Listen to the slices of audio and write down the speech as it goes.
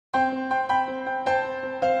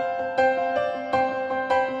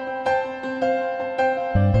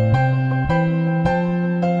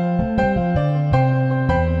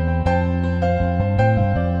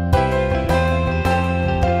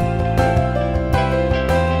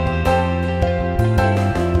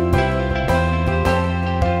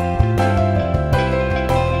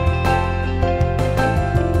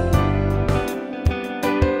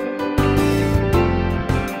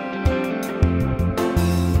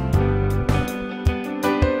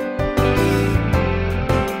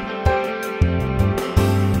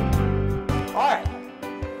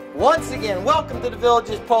welcome to the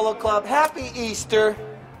Villages Polo Club. Happy Easter.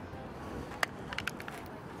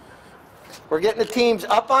 We're getting the teams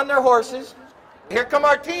up on their horses. Here come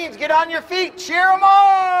our teams. Get on your feet. Cheer them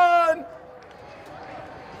on.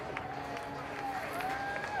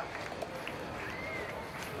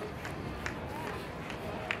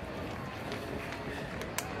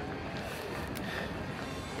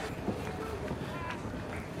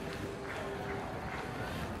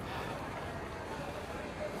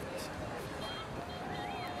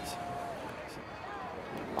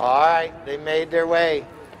 All right, they made their way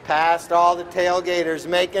past all the tailgaters,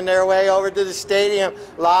 making their way over to the stadium.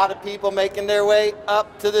 A lot of people making their way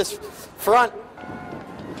up to this front.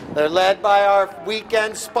 They're led by our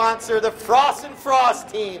weekend sponsor, the Frost and Frost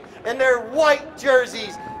team, in their white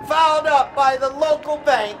jerseys, fouled up by the local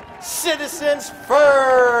bank, Citizens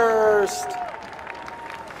First.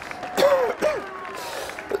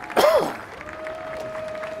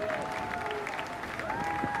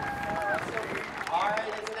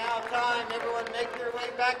 Everyone make their way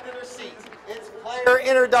back to their seats. It's player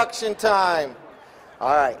introduction time.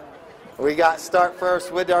 All right. We got start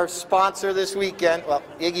first with our sponsor this weekend. Well,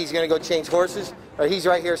 Iggy's going to go change horses. Or he's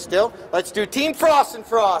right here still. Let's do Team Frost and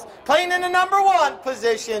Frost. Playing in the #1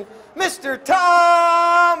 position, Mr.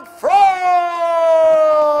 Tom Frost.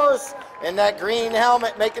 In that green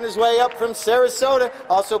helmet, making his way up from Sarasota.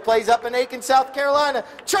 Also plays up in Aiken, South Carolina.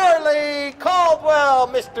 Charlie Caldwell,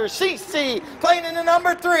 Mr. CC. Playing in the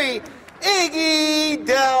 #3, Iggy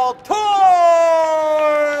Del Toro.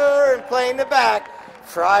 And playing the back,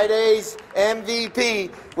 Friday's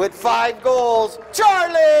MVP with 5 goals,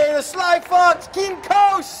 Charlie the Sly Fox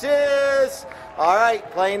Kinkosis. All right,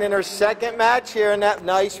 playing in her second match here in that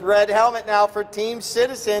nice red helmet now for Team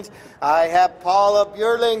Citizens. I have Paula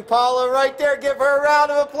Bjurling. Paula right there, give her a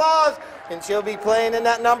round of applause. And she'll be playing in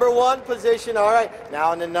that #1 position. All right,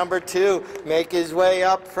 now in the #2, make his way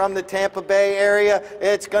up from the Tampa Bay area.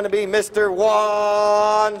 It's going to be Mr.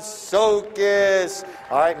 Juan Sokis.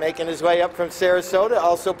 All right, making his way up from Sarasota.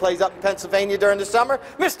 Also plays up in Pennsylvania during the summer,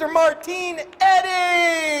 Mr. Martin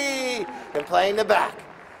Eddy. And playing the back.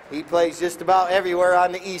 He plays just about everywhere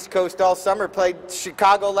on the East Coast all summer. Played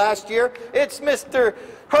Chicago last year. It's Mr.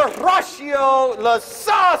 Horacio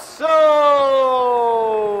Lasasso.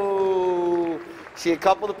 See a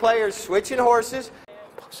couple of the players switching horses.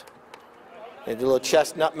 And the little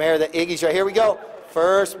chestnut mare that Iggy's right. Here we go.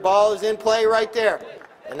 First ball is in play right there.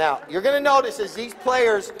 And now, you're going to notice as these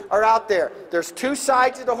players are out there, there's 2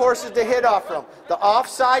 sides of the horses to hit off from. The off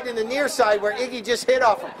side and the near side where Iggy just hit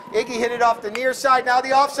off from. Iggy hit it off the near side, now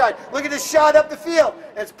the off side. Look at this shot up the field.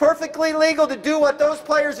 It's perfectly legal to do what those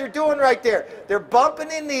players are doing right there. They're bumping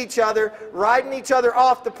into each other, riding each other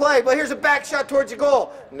off the play. But here's a back shot towards the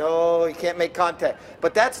goal. No, you can't make contact.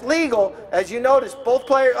 But that's legal. As you notice, both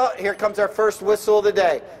players, oh, here comes our first whistle of the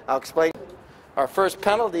day. I'll explain our first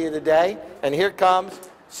penalty of the day. And here comes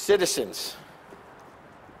Citizens.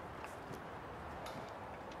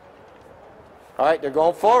 All right, they're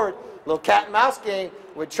going forward. Little cat and mouse game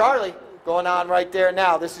with Charlie going on right there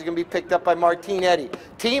now. This is going to be picked up by Martin Eddy.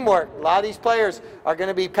 Teamwork. A lot of these players are going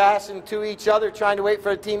to be passing to each other, trying to wait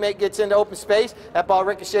for a teammate gets into open space. That ball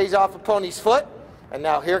ricochets off a pony's foot. And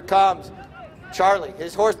now here comes Charlie.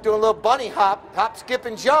 His horse doing a little bunny hop, skip,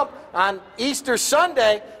 and jump on Easter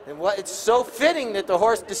Sunday. And it's so fitting that the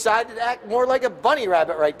horse decided to act more like a bunny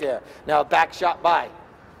rabbit right there. Now a back shot by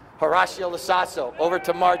Horacio Lasasso over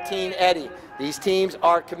to Martin Eddy. These teams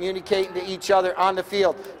are communicating to each other on the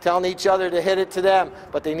field, telling each other to hit it to them,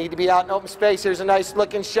 but they need to be out in open space. Here's a nice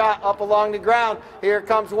looking shot up along the ground. Here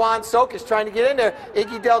comes Juan Sokis trying to get in there.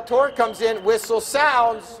 Iggy Del Toro comes in, whistle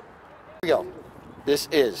sounds. Here we go. This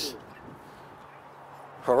is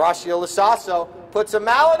Horacio Lasasso, puts a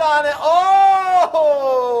mallet on it. Oh!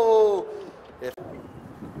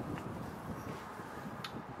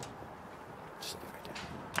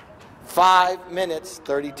 5 minutes,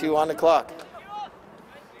 32 on the clock.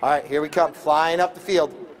 All right, here we come, flying up the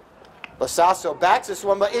field. Lasasso backs this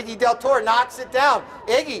one, but Iggy Del Toro knocks it down.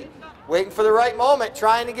 Iggy waiting for the right moment,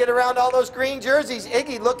 trying to get around all those green jerseys.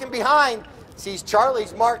 Iggy looking behind, sees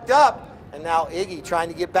Charlie's marked up, and now Iggy trying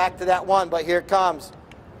to get back to that one, but here comes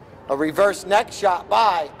a reverse neck shot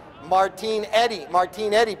by Martin Eddy.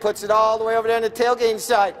 Martin Eddy puts it all the way over there on the tailgating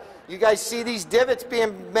side. You guys see these divots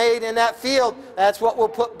being made in that field. That's what we'll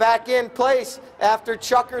put back in place after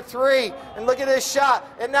Chucker 3. And look at this shot.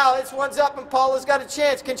 And now this one's up and Paula's got a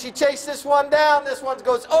chance. Can she chase this one down? This one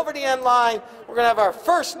goes over the end line. We're going to have our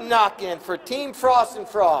first knock-in for Team Frost and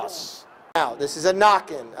Frost. Now, this is a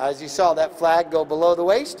knock-in. As you saw, that flag go below the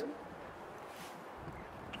waist.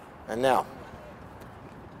 And now,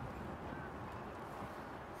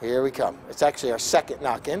 Here we come. It's actually our second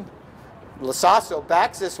knock-in. Lasasso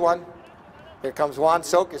backs this one. Here comes Juan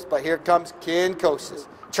Socas, but here comes Kinkosis.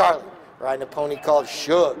 Charlie riding a pony called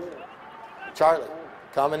Shug. Charlie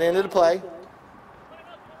coming into the play.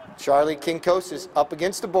 Charlie Kinkosis up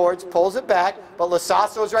against the boards, pulls it back, but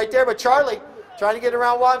Lasasso's right there, but Charlie trying to get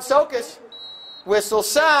around Juan Socas. Whistle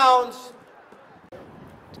sounds.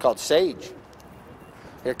 It's called Sage.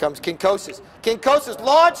 Here comes Kinkosis. Kinkosis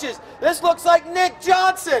launches. This looks like Nick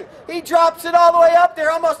Johnson. He drops it all the way up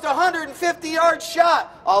there, almost a 150-yard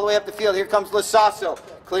shot. All the way up the field. Here comes Lasasso,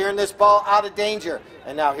 clearing this ball out of danger.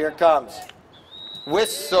 And now here comes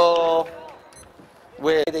Whistle.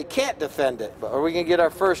 They can't defend it, but are we going to get our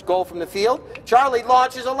first goal from the field? Charlie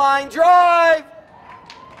launches a line drive.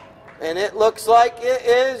 And it looks like it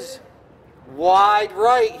is wide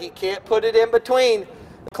right. He can't put it in between.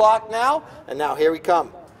 The clock now, and now here we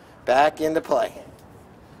come. Back into play.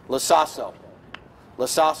 Lasasso.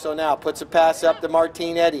 Lasasso now puts a pass up to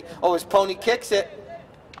Martinetti. Oh, his pony kicks it.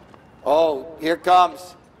 Oh, here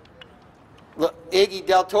comes Iggy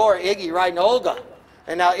Del Toro. Iggy riding Olga.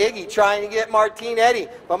 And now Iggy trying to get Martinetti.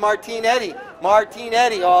 But Martinetti,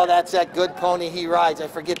 oh, that's that good pony he rides. I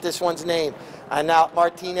forget this one's name. And now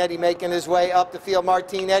Martinetti making his way up the field.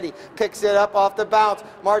 Martinetti picks it up off the bounce.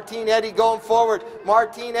 Martinetti going forward.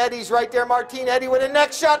 Martinetti's right there. Martinetti with a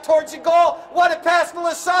next shot towards the goal. What a pass to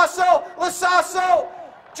Lasasso. Lasasso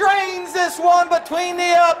drains this one between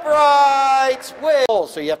the uprights.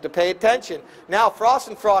 So you have to pay attention. Now Frost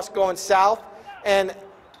and Frost going south and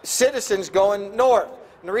Citizens going north.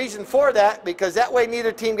 And the reason for that, because that way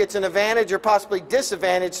neither team gets an advantage or possibly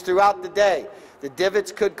disadvantage throughout the day. The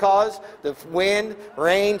divots could cause the wind,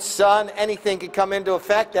 rain, sun, anything could come into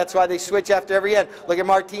effect. That's why they switch after every end. Look at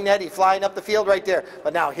Martinetti flying up the field right there.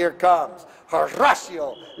 But now here comes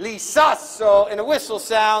Horacio Lisasso, and the whistle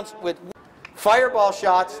sounds with fireball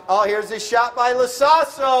shots. Oh, here's a shot by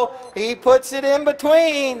Lasasso. He puts it in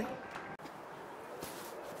between.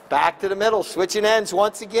 Back to the middle, switching ends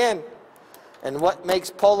once again. And what makes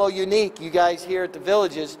Polo unique, you guys here at the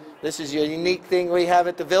Villages, this is a unique thing we have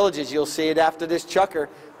at the Villages. You'll see it after this chukker.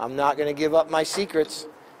 I'm not going to give up my secrets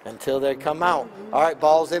until they come out. All right,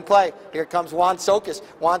 ball's in play. Here comes Juan Socas.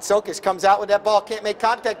 Juan Socas comes out with that ball, can't make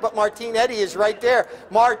contact, but Martinetti is right there.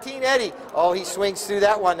 Martinetti, oh, he swings through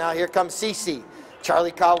that one. Now here comes Cece.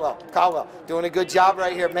 Charlie Caldwell doing a good job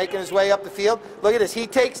right here, making his way up the field. Look at this. He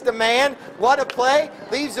takes the man. What a play.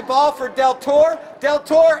 Leaves the ball for Del Toro. Del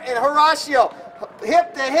Toro and Horacio,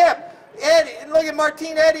 hip to hip. Eddie, look at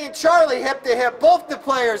Martinetti and Charlie, hip to hip. Both the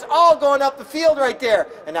players all going up the field right there.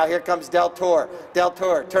 And now here comes Del Toro. Del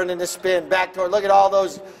Toro turning the spin. Back toward. Look at all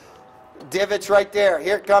those divots right there.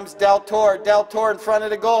 Here comes Del Toro. Del Toro in front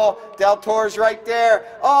of the goal. Del Toro's right there.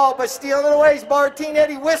 Oh, but stealing it away is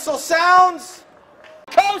Martinetti. Whistle sounds.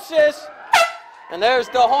 Kinkosis, and there's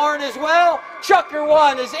the horn as well. Chukker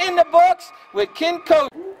 1 is in the books with Kinkosis.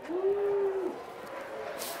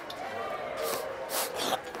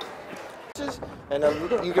 And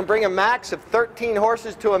you can bring a max of 13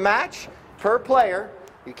 horses to a match per player.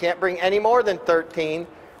 You can't bring any more than 13.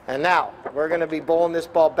 And now we're going to be bowling this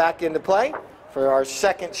ball back into play for our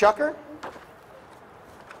second chukker.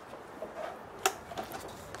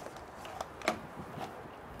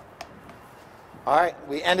 All right,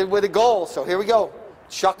 we ended with a goal, so here we go.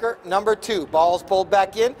 Chukker number 2. Ball's pulled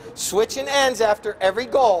back in, switching ends after every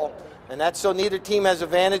goal, and that's so neither team has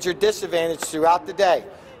advantage or disadvantage throughout the day.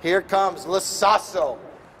 Here comes Lasasso.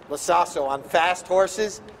 Lasasso on fast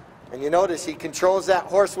horses, and you notice he controls that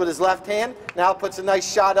horse with his left hand. Now puts a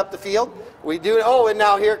nice shot up the field. We do, oh, and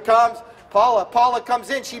now here comes Paula. Paula comes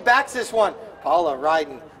in, she backs this one. Paula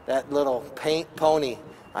riding that little paint pony.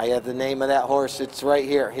 I have the name of that horse, it's right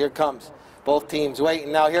here. Here comes. Both teams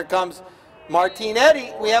waiting. Now here comes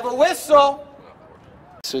Martinetti. We have a whistle.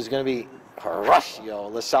 So it's going to be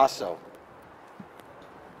Horacio Lasasso.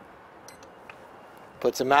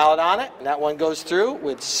 Puts a mallet on it, and that one goes through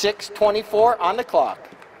with 6:24 on the clock.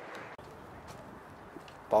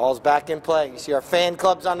 Ball's back in play. You see our fan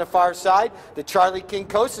clubs on the far side. The Charlie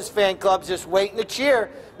Kinkosis fan club's just waiting to cheer.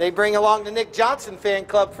 They bring along the Nick Johnson fan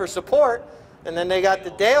club for support, and then they got the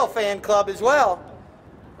Dale fan club as well.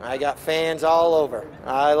 I got fans all over.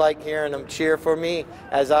 I like hearing them cheer for me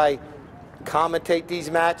as I commentate these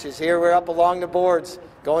matches. Here we're up along the boards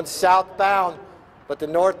going southbound, but the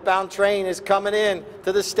northbound train is coming in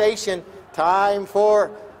to the station. Time for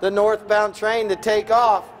the northbound train to take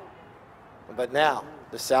off. But now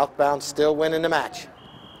the southbound still winning the match.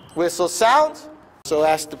 Whistle sounds. So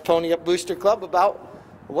ask the Pony Up Booster Club about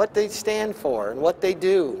what they stand for and what they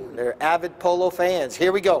do. They're avid Polo fans.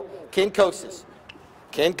 Here we go. Kinkosis.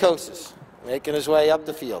 Kinkosis making his way up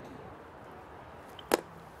the field.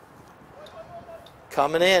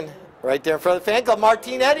 Coming in, right there in front of the fan club.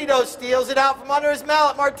 Martinetti, though, steals it out from under his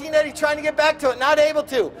mallet. Martinetti trying to get back to it, not able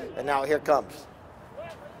to. And now here comes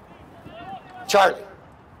Charlie.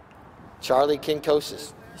 Charlie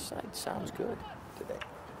Kinkosis. This side sounds good today.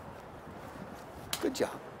 Good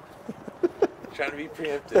job. Trying to be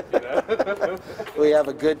preemptive, you know? We have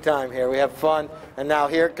a good time here. We have fun. And now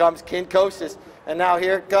here comes Kinkosis. And now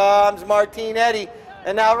here comes Martinetti.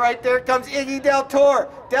 And now right there comes Iggy Del Toro.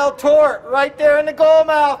 Del Toro right there in the goal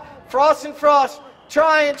mouth. Frost and Frost.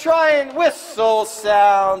 Trying. Whistle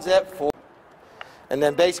sounds at 4. And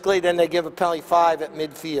then basically then they give a penalty 5 at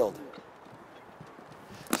midfield.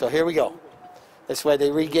 So here we go. This way they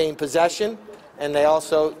regain possession. And they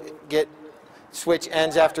also get switch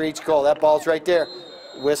ends after each goal. That ball's right there.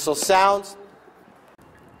 Whistle sounds.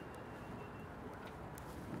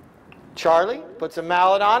 Charlie puts a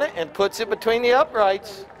mallet on it and puts it between the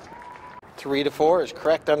uprights. 3-4 is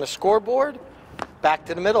correct on the scoreboard. Back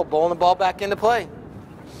to the middle, bowling the ball back into play.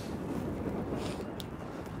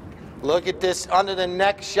 Look at this under the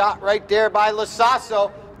neck shot right there by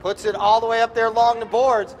Lasasso. Puts it all the way up there along the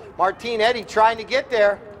boards. Martinetti trying to get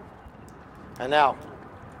there. And now,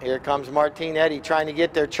 here comes Martinetti trying to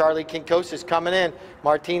get there. Charlie Kinkosis coming in.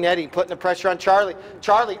 Martinetti putting the pressure on Charlie.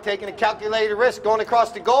 Charlie taking a calculated risk, going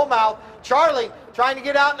across the goal mouth. Charlie trying to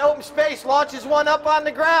get out in open space, launches one up on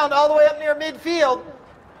the ground all the way up near midfield,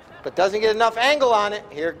 but doesn't get enough angle on it.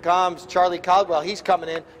 Here comes Charlie Caldwell. He's coming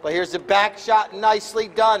in, but here's the back shot, nicely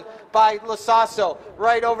done by Lasasso.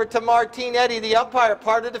 Right over to Martinetti, the umpire,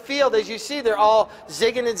 part of the field. As you see, they're all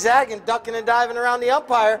zigging and zagging, ducking and diving around the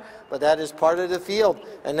umpire, but that is part of the field.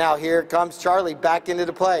 And now here comes Charlie back into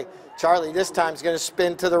the play. Charlie this time is going to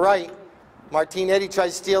spin to the right. Martinetti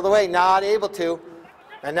tries to steal the way, not able to.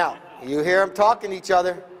 And now you hear them talking to each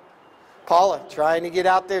other. Paula trying to get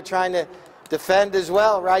out there, trying to defend as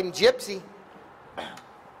well, riding gypsy.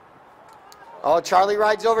 Oh, Charlie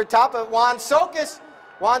rides over top of Juan Sokis.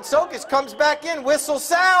 Juan Sokis comes back in, whistle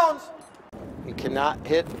sounds. He cannot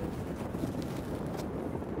hit.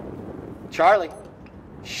 Charlie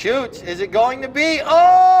shoots. Is it going to be?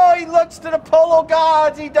 Oh, he looks to the Polo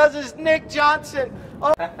gods. He does his Nick Johnson.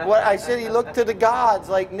 Oh, what I said, he looked to the gods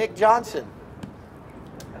like Nick Johnson.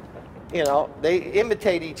 You know, they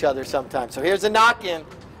imitate each other sometimes. So here's a knock-in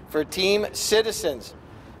for Team Citizens.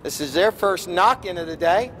 This is their first knock-in of the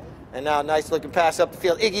day. And now a nice looking pass up the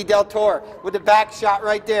field. Iggy Del Toro with the back shot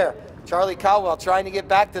right there. Charlie Caldwell trying to get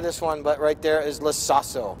back to this one, but right there is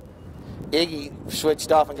Lasasso. Iggy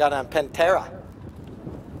switched off and got on Pantera.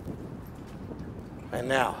 And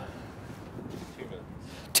now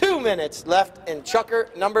 2 minutes left in Chucker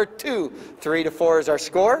number 2. 3-4 is our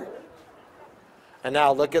score. And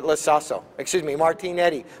now look at Lasasso. Excuse me,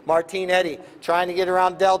 Martinetti. Martinetti trying to get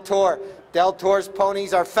around Del Toro. Del Toro's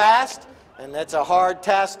ponies are fast, and that's a hard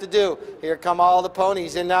task to do. Here come all the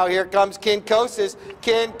ponies, and now here comes Kinkosis.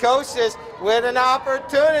 Kinkosis with an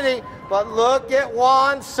opportunity, but look at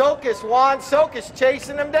Juan Sokis. Juan Sokis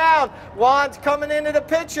chasing him down. Juan's coming into the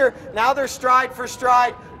picture. Now they're stride for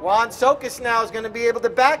stride. Juan Sokis now is going to be able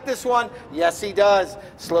to back this one. Yes, he does.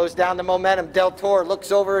 Slows down the momentum. Del Toro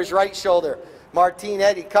looks over his right shoulder.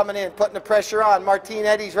 Martinetti coming in, putting the pressure on.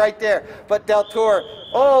 Martinetti's right there. But Del Toro,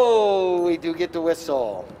 oh, we do get the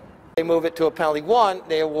whistle. They move it to a penalty 1.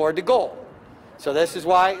 They award the goal. So this is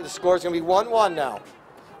why the score is going to be 1-1 now.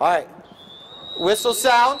 All right. Whistle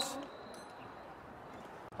sounds.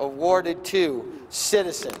 Awarded to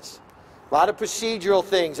Citizens. A lot of procedural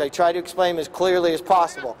things. I try to explain as clearly as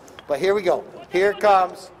possible. But here we go. Here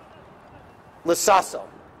comes Lasasso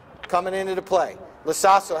coming into the play.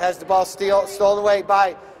 Lasasso has the ball stolen away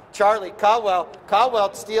by Charlie Caldwell.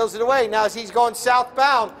 Caldwell steals it away. Now as he's going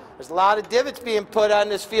southbound, there's a lot of divots being put on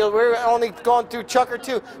this field. We're only going through Chucker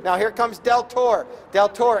 2. Now here comes Del Toro. Del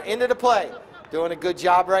Toro into the play. Doing a good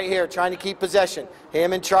job right here, trying to keep possession.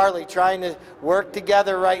 Him and Charlie trying to work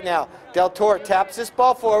together right now. Del Toro taps this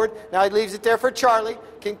ball forward. Now he leaves it there for Charlie.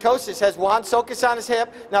 Kinkosis has Juan Sokis on his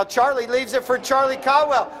hip. Now Charlie leaves it for Charlie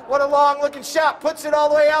Caldwell. What a long-looking shot. Puts it all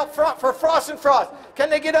the way out front for Frost and Frost. Can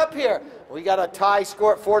they get up here? We got a tie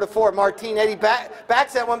score at 4-4. Martinetti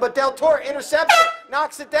backs that one, but Del Toro intercepts it,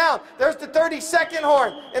 knocks it down. There's the 30-second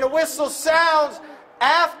horn, and a whistle sounds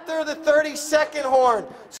after the 30-second horn.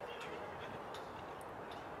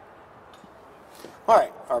 All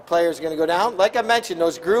right, our players are going to go down. Like I mentioned,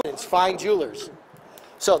 those grooves, fine jewelers.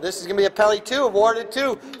 So this is going to be a penalty 2, awarded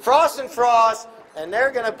to Frost and Frost, and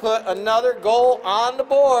they're going to put another goal on the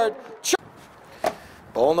board.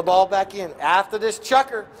 Bowling the ball back in. After this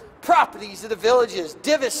Chucker, Properties of the Villages,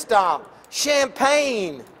 Divot Stomp,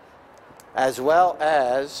 Champagne. as well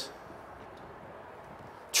as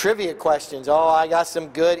trivia questions. Oh, I got some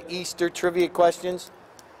good Easter trivia questions.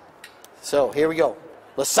 So here we go.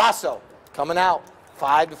 Lasasso coming out.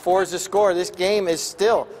 5-4 is the score. This game is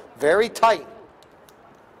still very tight.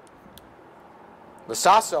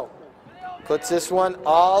 Lasasso puts this one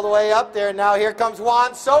all the way up there. Now here comes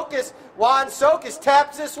Juan Sokis. Juan Sokis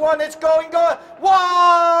taps this one. It's going.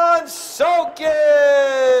 Juan Sokis!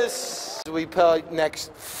 We play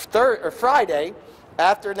next Friday.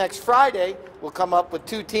 After next Friday, we'll come up with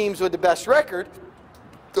 2 teams with the best record.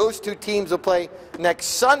 Those 2 teams will play next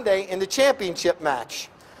Sunday in the championship match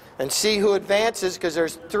and see who advances, because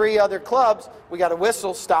there's 3 other clubs. We got a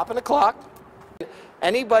whistle stopping the clock.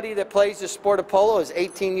 Anybody that plays the sport of polo is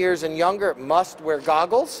 18 years and younger must wear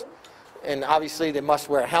goggles. And obviously they must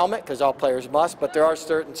wear a helmet, because all players must, but there are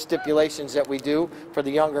certain stipulations that we do for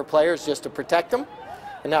the younger players just to protect them.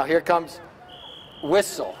 And now here comes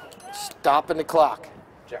whistle, stopping the clock.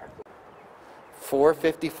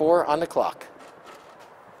 4:54 on the clock.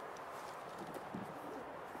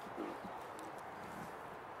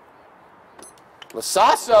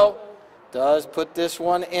 Lasasso does put this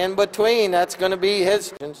one in between. That's going to be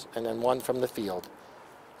his. And then one from the field.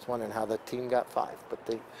 I was wondering how the team got 5. But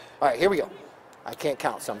they. All right, here we go. I can't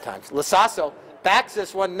count sometimes. Lasasso backs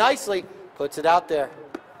this one nicely. Puts it out there.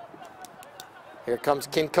 Here comes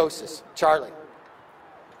Kinkosis. Charlie.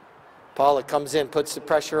 Paula comes in, puts the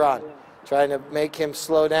pressure on. Trying to make him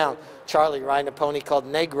slow down. Charlie riding a pony called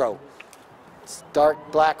Negro. It's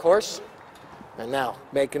dark black horse. And now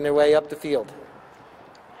making their way up the field.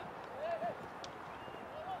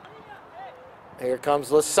 Here comes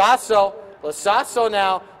Lasasso. Lasasso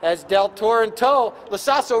now has Del Toro in tow.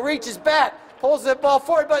 Lasasso reaches back, pulls that ball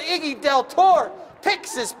forward, but Iggy Del Toro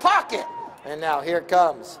picks his pocket. And now here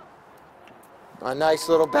comes a nice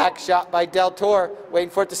little back shot by Del Toro. Waiting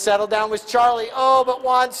for it to settle down was Charlie. Oh, but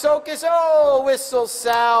Juan Sokis. Oh, whistle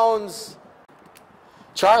sounds.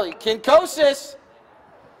 Charlie, Kinkosis.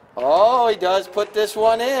 Oh, he does put this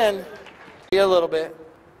one in. A little bit.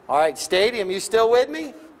 All right, Stadium, you still with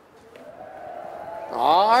me?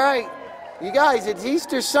 All right. You guys, it's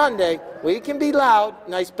Easter Sunday. We can be loud.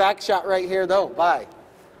 Nice back shot right here, though, by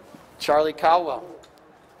Charlie Caldwell.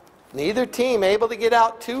 Neither team able to get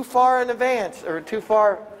out too far in advance, or too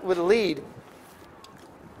far with a lead.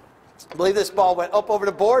 I believe this ball went up over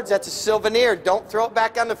the boards. That's a souvenir. Don't throw it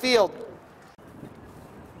back on the field.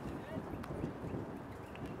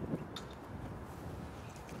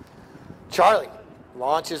 Charlie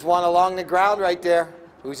launches one along the ground right there.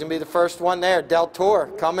 Who's going to be the first one there? Del Toro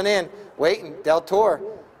coming in, waiting. Del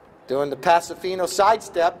Toro doing the Pasofino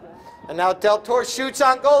sidestep. And now Del Toro shoots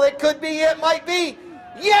on goal. It could be, it might be.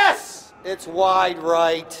 Yes! It's wide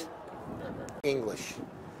right. English.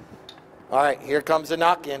 All right, here comes the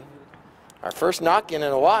knock-in. Our first knock-in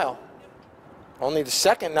in a while. Only the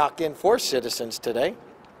second knock-in for Citizens today.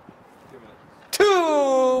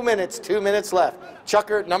 2 minutes. 2 minutes left.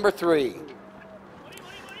 Chucker, number 3.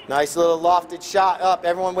 Nice little lofted shot up.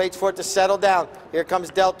 Everyone waits for it to settle down. Here comes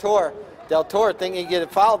Del Toro. Del Toro thinking he'd get a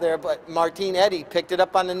foul there, but Martin Eddy picked it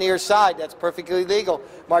up on the near side. That's perfectly legal.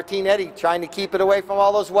 Martin Eddy trying to keep it away from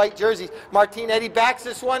all those white jerseys. Martin Eddy backs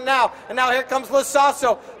this one now. And now here comes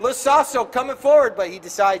Lasasso. Lasasso coming forward, but he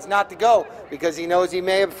decides not to go because he knows he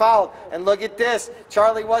may have fouled. And look at this.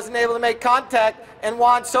 Charlie wasn't able to make contact, and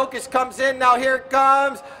Juan Sokis comes in. Now here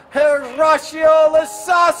comes Horacio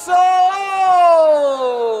Lasasso.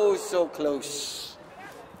 Oh, so close.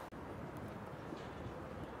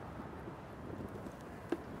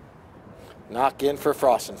 Knock in for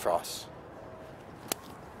Frost and Frost.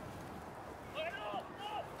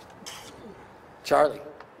 Charlie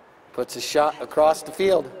puts a shot across the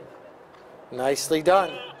field. Nicely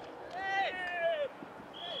done.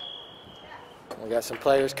 We got some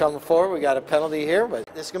players coming forward. We got a penalty here, but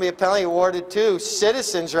this is going to be a penalty awarded to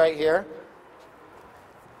Citizens right here.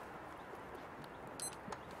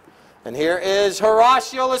 And here is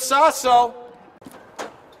Horacio Lasasso.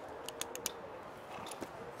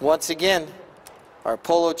 Once again, our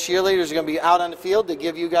Polo cheerleaders are going to be out on the field to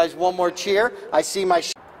give you guys one more cheer. I see my...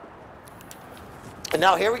 And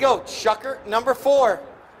now here we go. Chucker, number 4.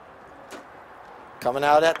 Coming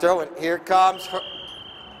out at throw. And here comes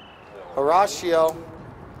Horacio.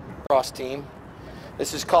 Cross team.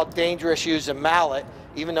 This is called dangerous use of mallet,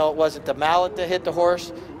 even though it wasn't the mallet that hit the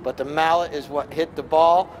horse, but the mallet is what hit the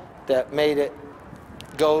ball that made it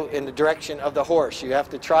go in the direction of the horse. You have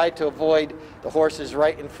to try to avoid the horses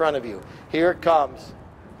right in front of you. Here it comes.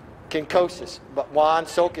 Kinkosis. But Juan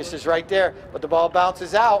Sokis is right there. But the ball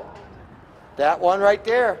bounces out. That one right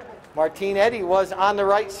there. Martinetti was on the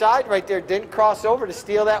right side right there. Didn't cross over to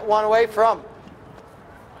steal that one away from.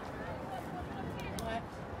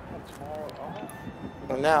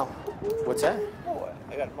 And now, what's that?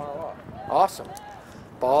 I got tomorrow off. Awesome.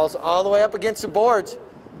 Ball's all the way up against the boards.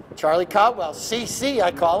 Charlie Caldwell, CC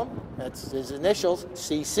I call him. That's his initials,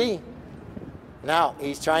 CC. Now,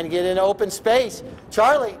 he's trying to get into open space.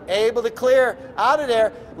 Charlie able to clear out of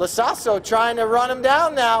there. Lasasso trying to run him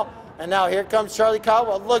down now. And now here comes Charlie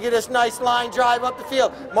Caldwell. Look at this nice line drive up the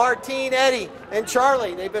field. Martinetti and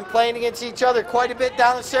Charlie, they've been playing against each other quite a bit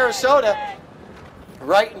down in Sarasota.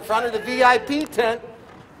 Right in front of the VIP tent.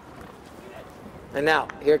 And now,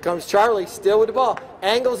 here comes Charlie, still with the ball.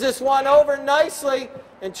 Angles this one over nicely.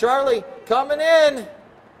 And Charlie coming in.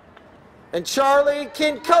 And Charlie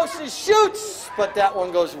Kinkosa shoots, but that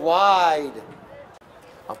one goes wide.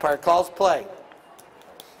 Umpire calls play.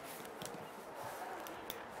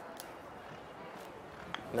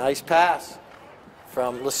 Nice pass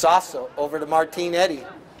from Lasasso over to Martinetti.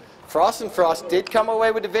 Frost and Frost did come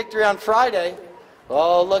away with the victory on Friday.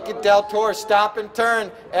 Oh, look at Del Toro, stop and turn.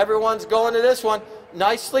 Everyone's going to this one.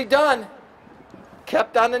 Nicely done.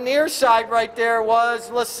 Kept on the near side right there was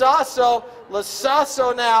Lasasso.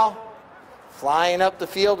 Lasasso now flying up the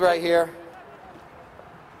field right here.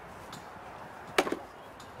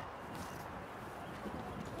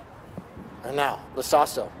 And now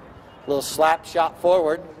Lasasso, little slap shot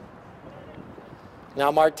forward. Now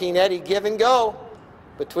Martinetti give and go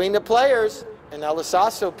between the players. And now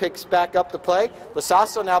Lasasso picks back up the play.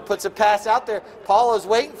 Lasasso now puts a pass out there. Polo's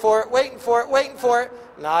waiting for it, waiting for it, waiting for it.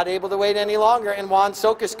 Not able to wait any longer, and Juan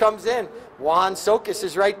Sokas comes in. Juan Sokas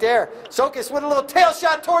is right there. Sokas with a little tail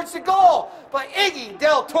shot towards the goal. But Iggy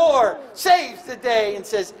Del Toro saves the day and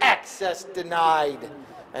says, access denied.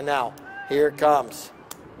 And now, here comes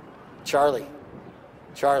Charlie.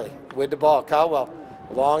 Charlie with the ball. Caldwell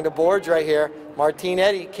along the boards right here.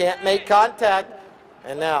 Martinetti can't make contact.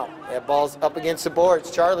 And now, that ball's up against the boards.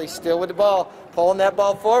 Charlie still with the ball, pulling that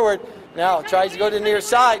ball forward. Now, tries to go to the near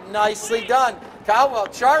side. Nicely done. Caldwell,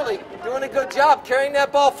 Charlie, doing a good job carrying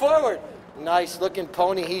that ball forward. Nice looking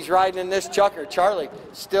pony he's riding in this chucker. Charlie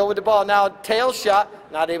still with the ball. Now, tail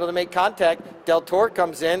shot, not able to make contact. Del Toro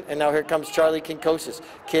comes in, and now here comes Charlie Kinkosa.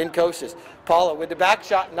 Kinkosa. Polo with the back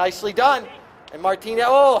shot, nicely done. And Martinez,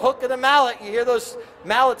 oh, hook of the mallet. You hear those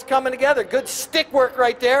mallets coming together. Good stick work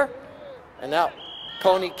right there. And now,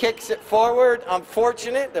 Pony kicks it forward.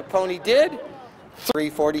 Unfortunate, the Pony did.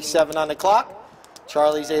 3:47 on the clock.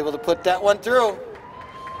 Charlie's able to put that one through.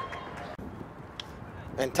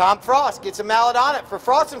 And Tom Frost gets a mallet on it for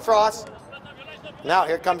Frost and Frost. Now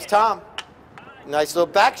here comes Tom. Nice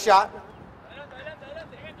little back shot.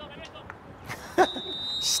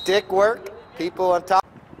 Stick work. People on top.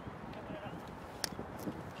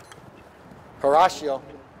 Horacio.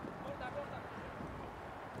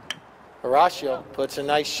 Horacio puts a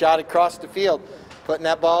nice shot across the field, putting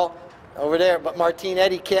that ball over there, but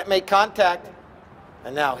Martinetti can't make contact.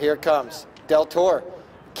 And now here comes Del Toro.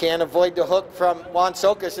 Can't avoid the hook from Juan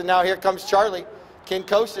Sokas, and now here comes Charlie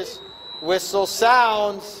Kinkosa. Whistle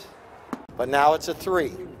sounds, but now it's a 3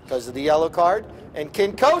 because of the yellow card, and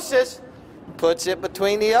Kinkosa puts it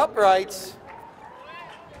between the uprights.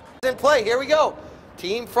 In play, here we go.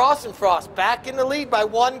 Team Frost and Frost back in the lead by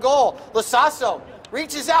 1 goal. Lasasso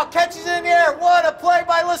reaches out, catches it in the air. What a play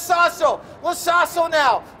by Lasasso. Lasasso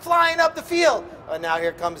now flying up the field. And now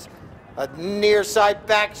here comes a near side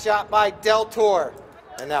back shot by Del Toro.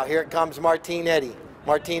 And now here comes Martinetti.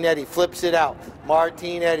 Martinetti flips it out.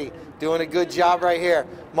 Martinetti doing a good job right here.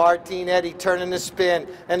 Martinetti turning the spin.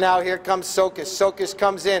 And now here comes Sokas. Sokas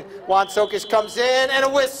comes in. Juan Sokas comes in, and a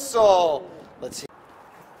whistle. Let's see.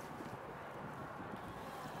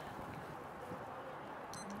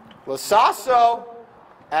 Lasasso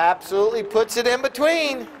absolutely puts it in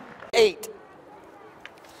between. 8.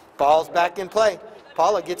 Ball's back in play.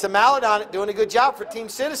 Paula gets a mallet on it, doing a good job for Team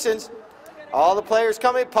Citizens. All the players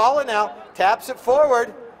coming. Paula now taps it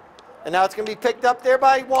forward. And now it's going to be picked up there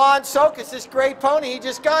by Juan Sokas, this great pony. He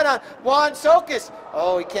just got on Juan Sokas.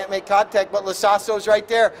 Oh, he can't make contact, but Lasasso's right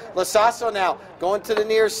there. Lasasso now going to the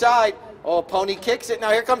near side. Oh, pony kicks it.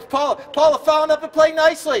 Now here comes Paula. Paula following up the play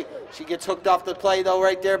nicely. She gets hooked off the play, though,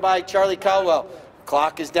 right there by Charlie Caldwell.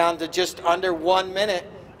 Clock is down to just under 1 minute,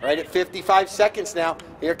 right at 55 seconds now.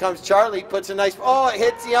 Here comes Charlie, puts a nice, oh, it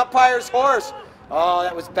hits the umpire's horse. Oh,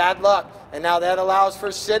 that was bad luck. And now that allows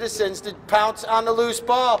for Citizens to pounce on the loose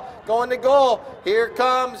ball. Going to goal. Here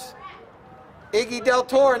comes Iggy Del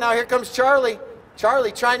Toro. Now here comes Charlie.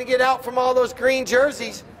 Charlie trying to get out from all those green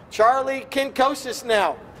jerseys. Charlie Kinkosa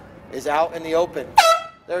now is out in the open.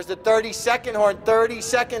 There's the 30-second horn. 30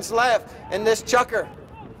 seconds left in this chucker.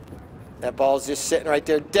 That ball's just sitting right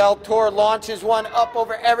there. Del Toro launches one up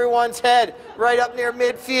over everyone's head, right up near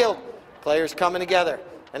midfield. Players coming together.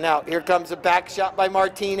 And now here comes a back shot by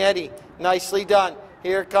Martinetti. Nicely done.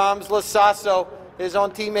 Here comes Lasasso, his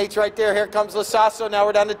own teammates right there. Here comes Lasasso. Now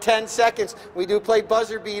we're down to 10 seconds. We do play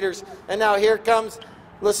buzzer beaters. And now here comes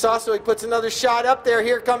Lasasso. He puts another shot up there.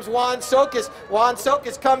 Here comes Juan Socas. Juan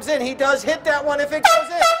Socas comes in. He does hit that one if it goes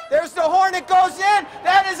in. There's the horn. It goes in.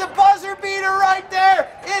 That is a buzzer beater right there.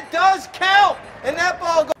 It does count. And that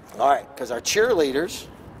ball goes. All right, because our cheerleaders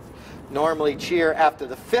normally cheer after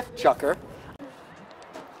the fifth chucker.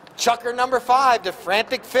 Chucker number 5, the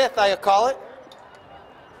frantic fifth, I call it.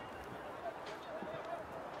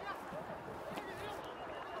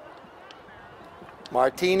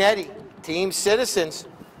 Martinetti, Team Citizens,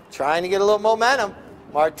 trying to get a little momentum.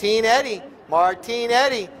 Martinetti,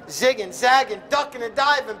 zigging, zagging, ducking and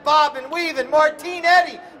diving, bobbing, weaving.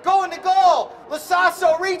 Martinetti going to goal.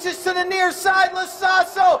 Lasasso reaches to the near side.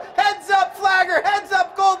 Lasasso, heads up flagger, heads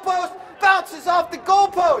up goalpost, bounces off the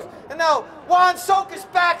goalpost. And now Juan Socas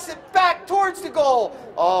backs it back towards the goal.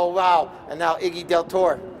 Oh, wow. And now Iggy Del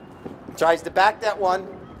Toro tries to back that one.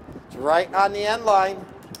 It's right on the end line.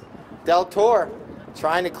 Del Toro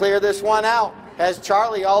trying to clear this one out. Has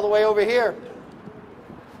Charlie all the way over here.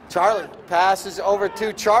 Charlie passes over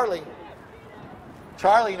to Charlie.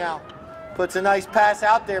 Charlie now puts a nice pass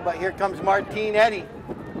out there, but here comes Martinetti.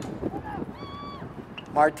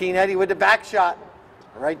 Martinetti with the back shot.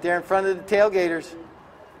 Right there in front of the tailgaters.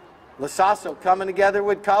 Lasasso coming together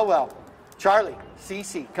with Caldwell. Charlie,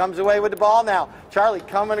 Cece comes away with the ball now. Charlie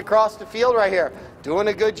coming across the field right here. Doing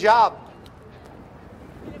a good job.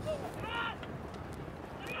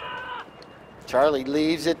 Charlie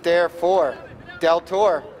leaves it there for Del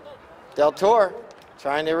Toro. Del Toro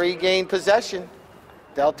trying to regain possession.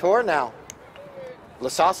 Del Toro now.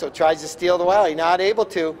 Lasasso tries to steal the ball. He's not able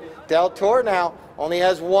to. Del Toro now only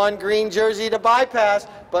has one green jersey to bypass,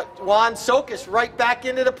 but Juan Socas right back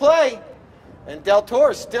into the play. And Del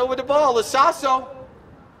Toro still with the ball. Lasasso.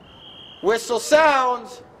 Whistle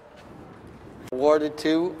sounds. Awarded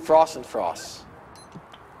to Frost and Frost.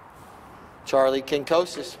 Charlie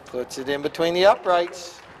Kinkosis puts it in between the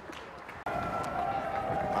uprights.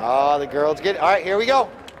 Oh, the girls get it. All right, here we go.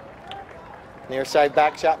 Near side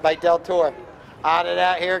back shot by Del Toro. Out of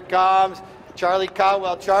that, here comes Charlie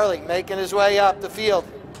Caldwell. Charlie making his way up the field.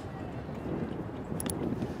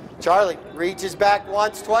 Charlie reaches back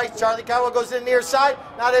once, twice. Charlie Caldwell goes in near side,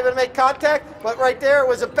 not able to make contact, but right there it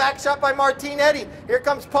was a back shot by Martinetti. Here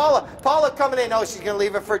comes Paula. Paula coming in. Oh, she's going to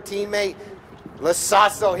leave it for a teammate.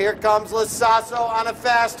 Lasasso, here comes Lasasso on a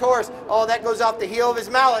fast horse. Oh, that goes off the heel of his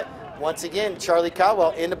mallet. Once again, Charlie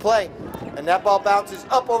Caldwell into play. And that ball bounces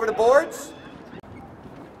up over the boards.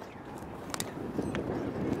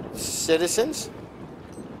 Citizens.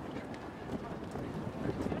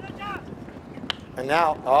 And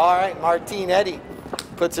now, all right, Martinetti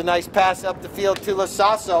puts a nice pass up the field to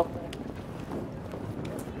Lasasso.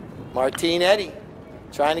 Martinetti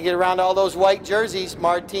trying to get around all those white jerseys.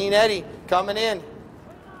 Martinetti coming in.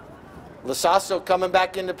 Lasasso coming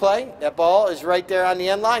back into play. That ball is right there on the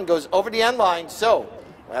end line. Goes over the end line. So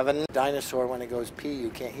we have a dinosaur when it goes pee. You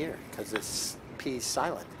can't hear because it's P's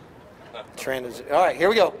silent. All right, here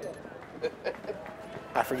we go.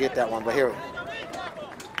 I forget that one, but here we go.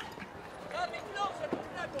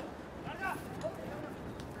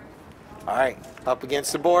 All right, up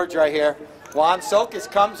against the boards right here. Juan Socas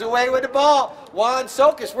comes away with the ball. Juan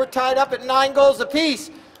Socas, we're tied up at 9 goals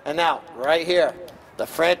apiece. And now, right here, the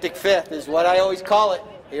frantic fifth is what I always call it.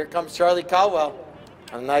 Here comes Charlie Caldwell.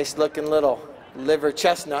 A nice looking little liver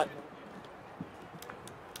chestnut.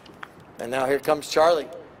 And now here comes Charlie.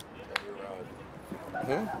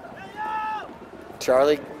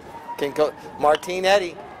 Charlie can go.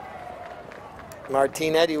 Martinetti.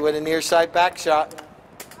 Martinetti with a near side back shot.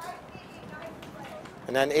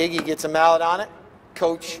 And then Iggy gets a mallet on it.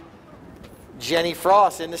 Coach Jenny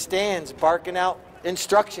Frost in the stands barking out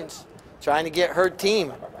instructions, trying to get her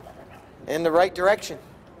team in the right direction.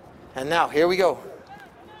 And now, here we go.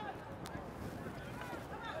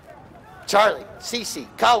 Charlie, Cece,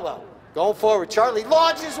 Caldwell, going forward. Charlie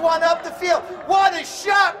launches one up the field. What a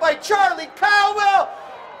shot by Charlie Caldwell!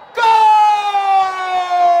 Goal!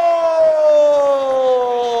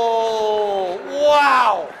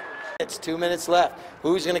 Wow! It's 2 minutes left.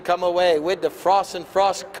 Who's going to come away with the Frost and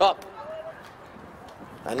Frost Cup?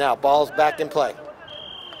 And now, ball's back in play.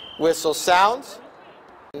 Whistle sounds.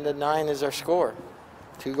 And the 9 is our score.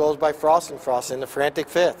 2 goals by Frost and Frost in the frantic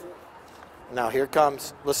fifth. Now here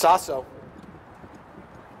comes Lasasso.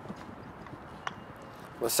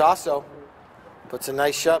 Lasasso puts a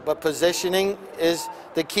nice shot, but positioning is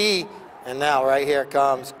the key. And now right here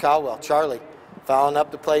comes Caldwell. Charlie following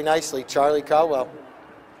up the play nicely. Charlie Caldwell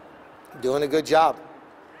doing a good job.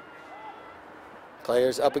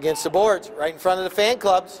 Players up against the boards, right in front of the fan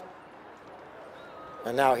clubs.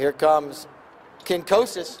 And now here comes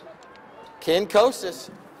Kinkosis. Kinkosis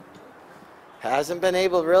hasn't been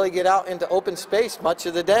able to really get out into open space much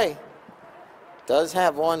of the day. Does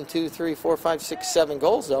have 1, 2, 3, 4, 5, 6, 7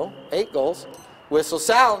 goals though. 8 goals. Whistle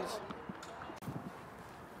sounds.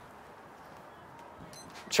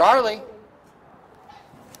 Charlie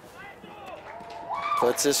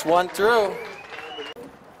puts this one through.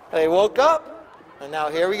 They woke up, and now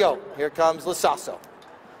here we go. Here comes Lasasso.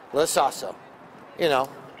 Lasasso. You know,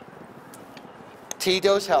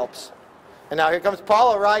 Tito's helps. And now here comes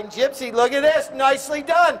Polo riding Gypsy. Look at this. Nicely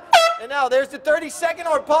done. And now there's the 32nd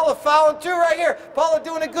or Polo fouling through right here. Polo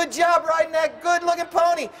doing a good job riding that good-looking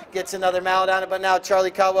pony. Gets another mallet on it, but now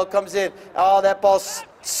Charlie Caldwell comes in. Oh, that ball's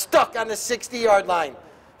stuck on the 60-yard line.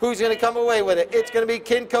 Who's going to come away with it? It's going to be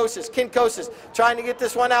Kinkosis. Kinkosis trying to get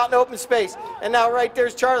this one out in open space. And now right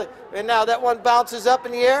there's Charlie. And now that one bounces up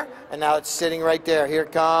in the air. And now it's sitting right there. Here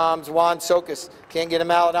comes Juan Sokas. Can't get a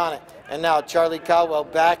mallet on it. And now Charlie Caldwell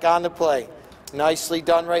back on the play. Nicely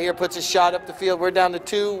done right here. Puts a shot up the field. We're down to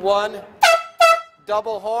 2-1.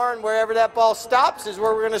 Double horn. Wherever that ball stops is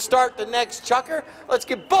where we're going to start the next chucker. Let's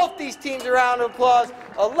give both these teams a round of applause.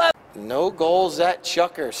 11. No goals at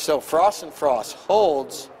chucker. So Frost and Frost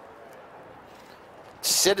holds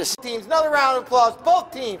Citizen teams. Another round of applause.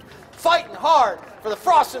 Both teams fighting hard for the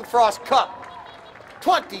Frost and Frost Cup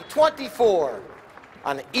 2024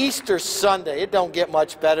 on Easter Sunday. It don't get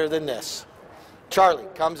much better than this. Charlie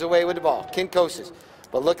comes away with the ball. Kinkosis.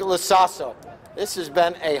 But look at Lasasso. This has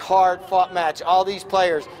been a hard-fought match. All these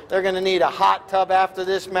players, they're going to need a hot tub after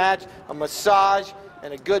this match, a massage,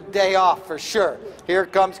 and a good day off for sure. Here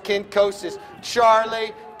comes Kinkosis.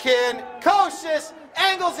 Charlie Kinkosis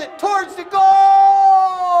angles it towards the goal!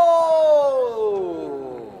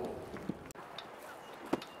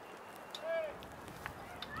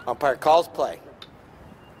 Umpire calls play.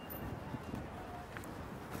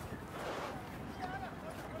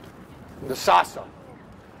 Lasasso.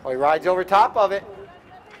 Oh, he rides over top of it.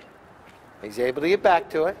 He's able to get back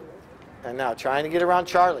to it. And now trying to get around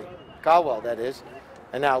Charlie. Caldwell, that is.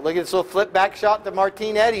 And now look at this little flip back shot to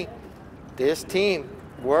Martin Eddy. This team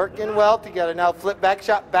working well together. Now flip back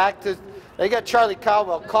shot back to, they got Charlie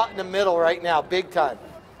Caldwell caught in the middle right now, big time.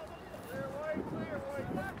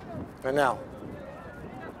 And now,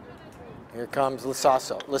 here comes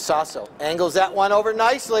Lasasso. Lasasso angles that one over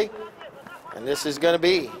nicely. And this is going to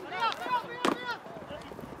be.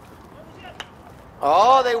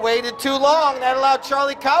 Oh, they waited too long. That allowed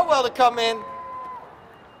Charlie Caldwell to come in.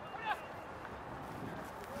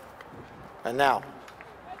 And now,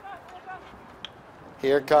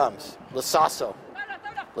 here comes Lasasso.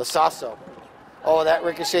 Lasasso. Oh, that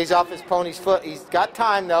ricochets off his pony's foot. He's got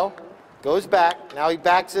time, though. Goes back. Now he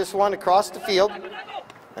backs this one across the field.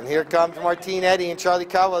 And here comes Martin Eddy and Charlie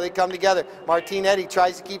Caldwell. They come together. Martin Eddy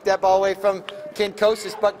tries to keep that ball away from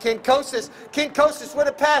Kinkosis, but Kinkosis with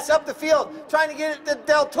a pass up the field, trying to get it to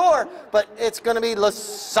Del Toro, but it's going to be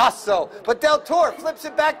Lasasso. But Del Toro flips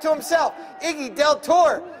it back to himself. Iggy Del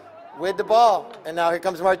Toro with the ball. And now here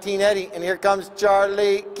comes Martin Eddy, and here comes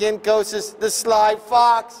Charlie Kinkosis, the Sly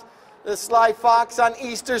Fox. The Sly Fox on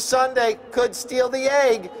Easter Sunday could steal the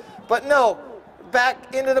egg, but no.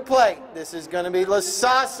 Back into the play. This is going to be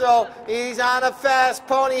Lasasso. He's on a fast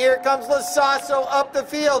pony. Here comes Lasasso up the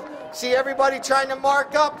field. See everybody trying to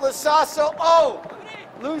mark up Lasasso. Oh,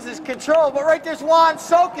 loses control. But right there's Juan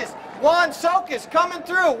Sokas. Juan Sokas coming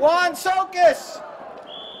through. Juan Sokas.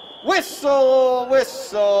 Whistle,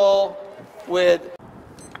 whistle with.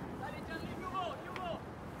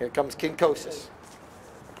 Here comes Kinkosis.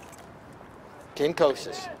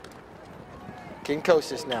 Kinkosis.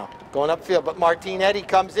 Kinkosis now. Going upfield, but Martin Eddy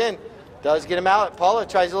comes in. Does get him out. Polo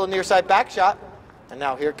tries a little near side back shot. And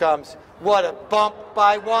now here comes. What a bump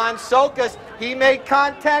by Juan Sokas. He made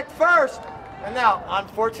contact first. And now,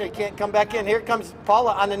 unfortunately, can't come back in. Here comes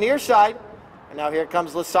Paula on the near side. And now here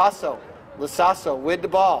comes Lasasso. Lasasso with the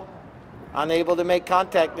ball. Unable to make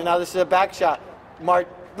contact. And now this is a back shot.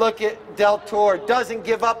 Look at Del Toro. Doesn't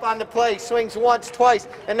give up on the play. Swings once, twice.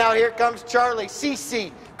 And now here comes Charlie.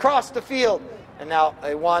 CC. Cross the field. And now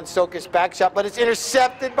a Juan Sokas back shot, but it's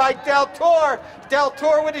intercepted by Del Toro. Del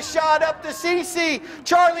Toro with a shot up to CC.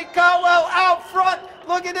 Charlie Caldwell out front.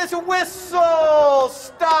 Look at this whistle.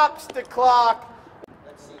 Stops the clock.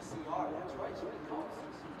 That's CCR. That's right. So we call it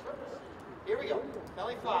CC. Here we go.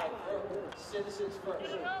 Penalty 5. Citizens first.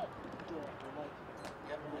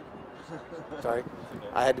 Sorry.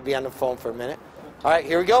 I had to be on the phone for a minute. All right,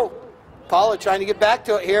 here we go. Polo trying to get back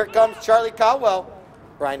to it. Here it comes Charlie Caldwell.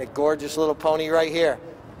 Riding a gorgeous little pony right here.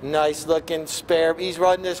 Nice looking spare. He's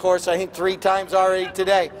ridden this horse, I think, 3 times already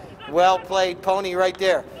today. Well played pony right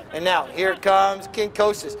there. And now here it comes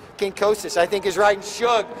Kinkosis. Kinkosis, I think, is riding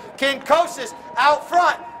Shug. Kinkosis out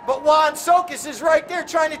front. But Juan Sokas is right there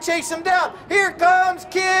trying to chase him down. Here comes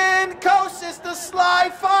Kinkosis, the sly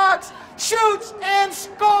fox. Shoots and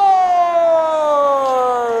scores!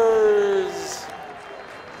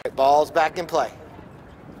 Ball's back in play.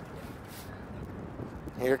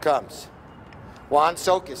 Here comes Juan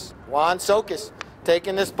Sokas. Juan Sokas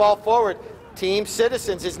taking this ball forward. Team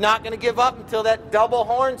Citizens is not going to give up until that double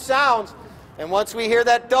horn sounds. And once we hear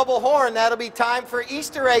that double horn, that'll be time for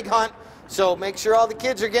Easter egg hunt. So make sure all the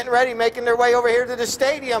kids are getting ready, making their way over here to the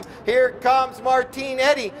stadium. Here comes Martin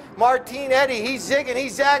Eddy. Martin Eddy, he's zigging,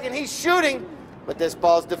 he's zagging, he's shooting. But this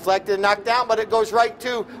ball's deflected and knocked down, but it goes right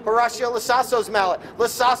to Horacio Lasasso's mallet.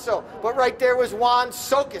 Lasasso, but right there was Juan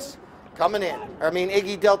Sokas coming in.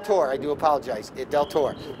 Iggy Del Toro, I do apologize, Del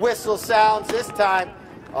Toro. Whistle sounds this time.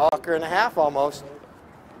 Acre and a half almost.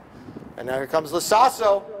 And now here comes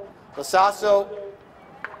Lasasso. Lasasso,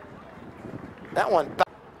 that one.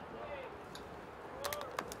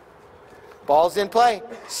 Ball's in play.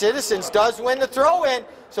 Citizens does win the throw-in,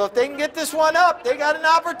 so if they can get this one up, they got an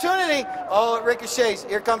opportunity. Oh, it ricochets.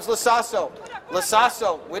 Here comes Lasasso.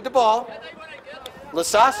 Lasasso with the ball.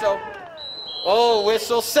 Lasasso. Oh,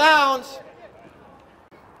 whistle sounds.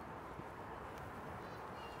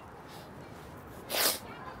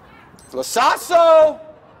 Lasasso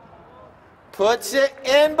puts it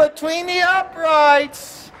in between the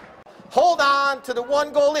uprights. Hold on to the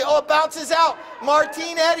 1 goal lead. Oh, it bounces out.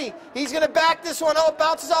 Martin Eddy. He's going to back this one. Oh, it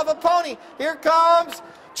bounces off a pony. Here comes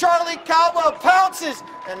Charlie Caldwell. Pounces.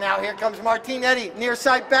 And now here comes Martin Eddy. Near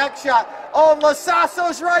side back shot. Oh,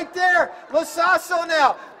 Lasasso's right there. Lasasso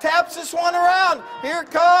now taps this one around. Here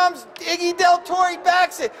comes Iggy Del Toro. He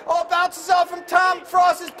backs it. Oh, it bounces off from Tom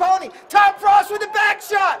Frost's pony. Tom Frost with the back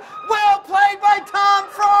shot. Well played by Tom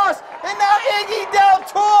Frost. And now Iggy Del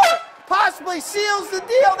Toro possibly seals the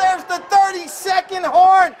deal. There's the 32nd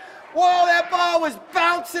horn. Whoa, that ball was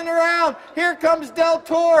bouncing around. Here comes Del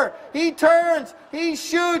Toro. He turns, he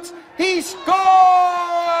shoots, he scores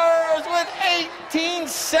with 18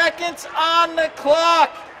 seconds on the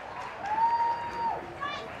clock.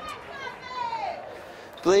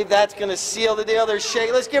 Believe that's going to seal the deal. There's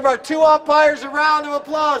shake. Let's give our 2 umpires a round of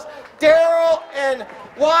applause. Daryl and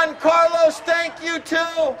Juan Carlos, thank you too.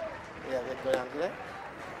 Yeah, let's go down to that.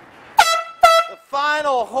 The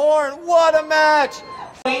final horn, what a match!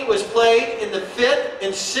 Was played in the 5th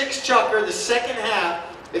and 6th chukker, the second half.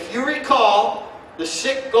 If you recall, the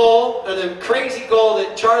sick goal, or the crazy goal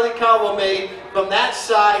that Charlie Caldwell made from that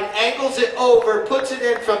side, angles it over, puts it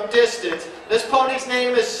in from distance. This pony's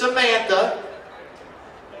name is Samantha.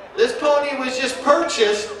 This pony was just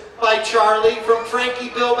purchased by Charlie from Frankie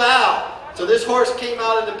Bilbao. So this horse came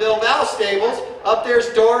out of the Bilbao stables. Up there's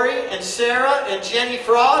Dory and Sarah and Jenny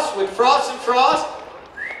Frost with Frost and Frost.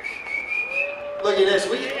 Look at this.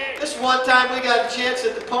 This one time we got a chance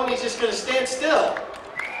that the pony's just going to stand still.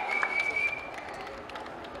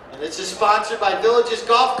 And this is sponsored by Villages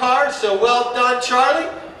Golf Cars, so well done, Charlie.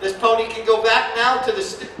 This pony can go back now to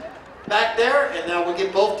the back there, and now we'll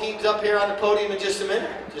get both teams up here on the podium in just a minute.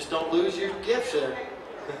 Just don't lose your gifts there.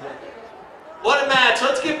 What a match.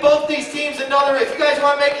 Let's give both these teams another. If you guys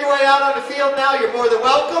want to make your way out on the field now, you're more than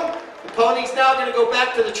welcome. The pony's now going to go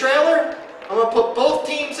back to the trailer. I'm going to put both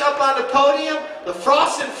teams up on the podium. The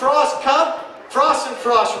Frost and Frost Cup. Frost and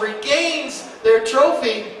Frost regains their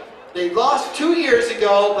trophy. They lost 2 years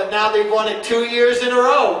ago, but now they've won it 2 years in a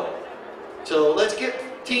row. So let's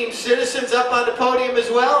get Team Citizens up on the podium as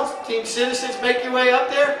well. Team Citizens, make your way up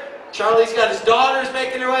there. Charlie's got his daughters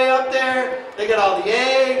making their way up there. They got all the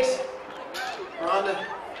eggs.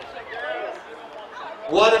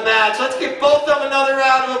 What a match. Let's give both of them another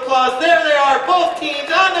round of applause. There they are, both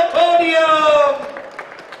teams on the podium.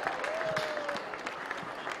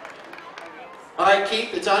 All right,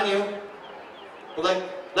 Keith, it's on you.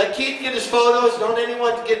 Let Keith get his photos. Don't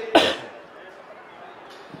anyone get...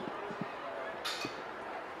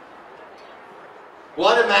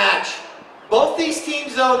 What a match. Both these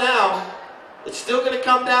teams, though, now, it's still going to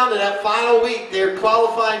come down to that final week. They're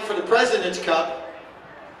qualifying for the President's Cup.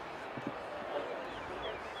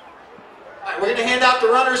 All right, we're going to hand out the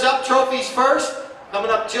runners-up trophies first. Coming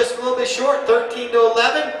up just a little bit short, 13 to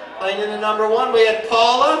 11. Playing in the number 1, we had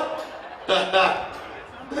Paula.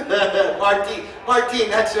 Martine,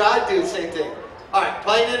 that's what I do, same thing. All right,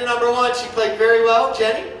 playing in the number 1, she played very well.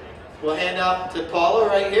 Jenny, we'll hand out to Paula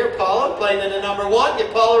right here. Paula, playing in the number 1.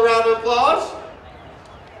 Give Paula a round of applause.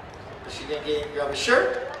 She's going to grab a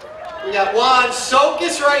shirt. We got Juan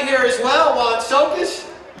Sokas right here as well. Juan Sokas.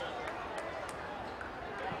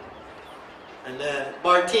 And then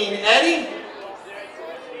Martine Eddy.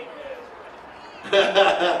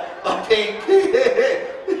 A pink.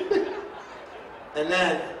 And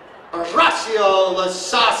then Horacio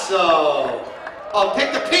Lasasso. Oh,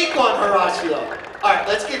 pick the pink one, Horacio. All right,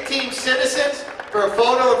 let's get Team Citizens for a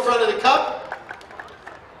photo in front of the cup.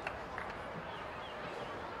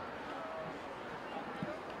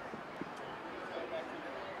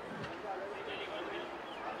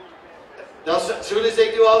 As soon as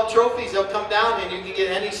they do all the trophies, they'll come down and you can get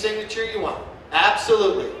any signature you want.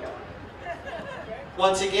 Absolutely.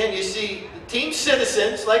 Once again, you see Team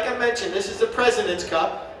Citizens, like I mentioned, this is the President's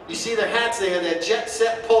Cup. You see their hats, they have that Jet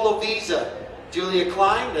Set Polo Visa. Julia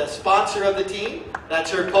Klein, the sponsor of the team. That's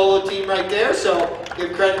her polo team right there, so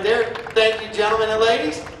give credit there. Thank you, gentlemen and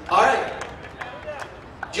ladies. All right.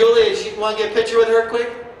 Julia, you want to get a picture with her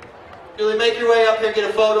quick? Julia, make your way up here, get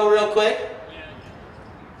a photo real quick.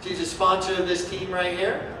 She's a sponsor of this team right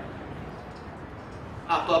here.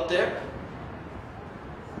 Hop up there.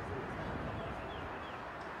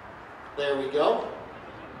 There we go.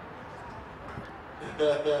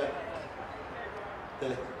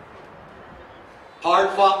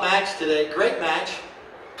 Hard-fought match today. Great match.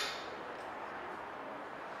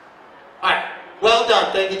 All right. Well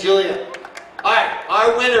done. Thank you, Julia. All right.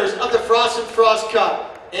 Our winners of the Frost and Frost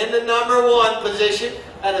Cup in the #1 position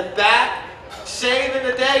at the back, saving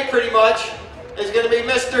the day pretty much, is going to be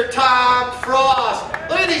Mr. Tom Frost.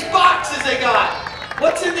 Look at these boxes they got.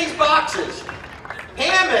 What's in these boxes?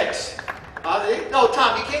 Hammocks. No,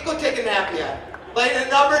 Tom, you can't go take a nap yet. Playing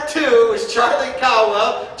at #2 is Charlie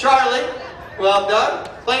Cowell. Charlie, well done.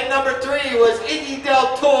 Playing #3 was Iggy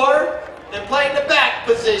Del Toro. And playing the back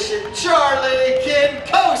position, Charlie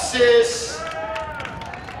Kinkosis.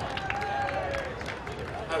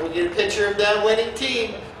 All right, we'll get a picture of that winning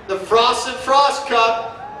team. The Frost and Frost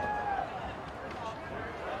Cup.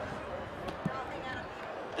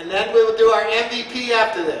 And then we will do our MVP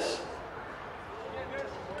after this.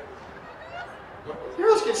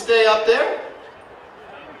 Girls can stay up there.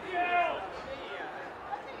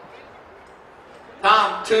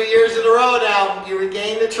 Tom, 2 years in a row now, you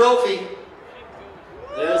regain the trophy.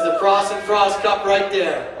 There's the Frost and Frost Cup right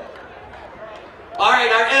there. All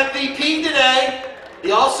right, our MVP today.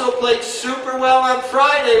 He also played super well on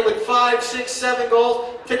Friday with 5, 6, 7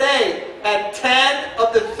 goals. Today, had 10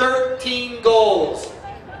 of the 13 goals.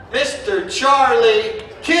 Mr. Charlie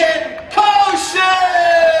Kinkosis!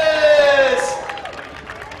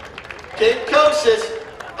 Kinkosis.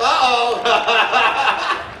 Uh-oh.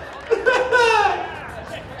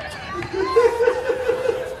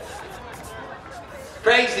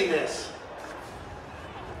 Craziness.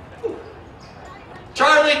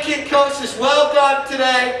 Charlie Kinkosis, well done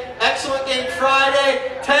today. Excellent game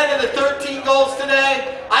Friday. 10 of the 13 goals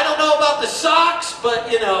today. I don't know about the socks,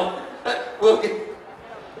 but you know, we'll get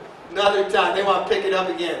another time. They want to pick it up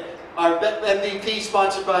again. Our MVP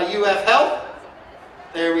sponsored by UF Health.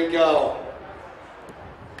 There we go.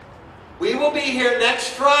 We will be here next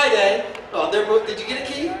Friday. Oh, did you get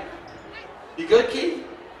a key? You good, Key?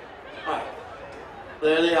 All right.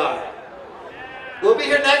 There they are. We'll be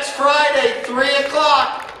here next Friday, 3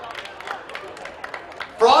 o'clock.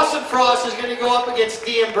 Frost and Frost is going to go up against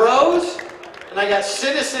D'Ambrose. And I got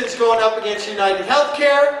Citizens going up against United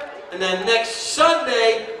Healthcare. And then next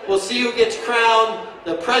Sunday, we'll see who gets crowned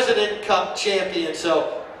the President Cup champion.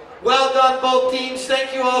 So, well done, both teams.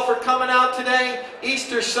 Thank you all for coming out today.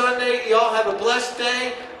 Easter Sunday. You all have a blessed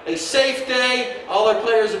day, a safe day. All our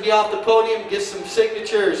players will be off the podium, get some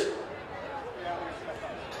signatures.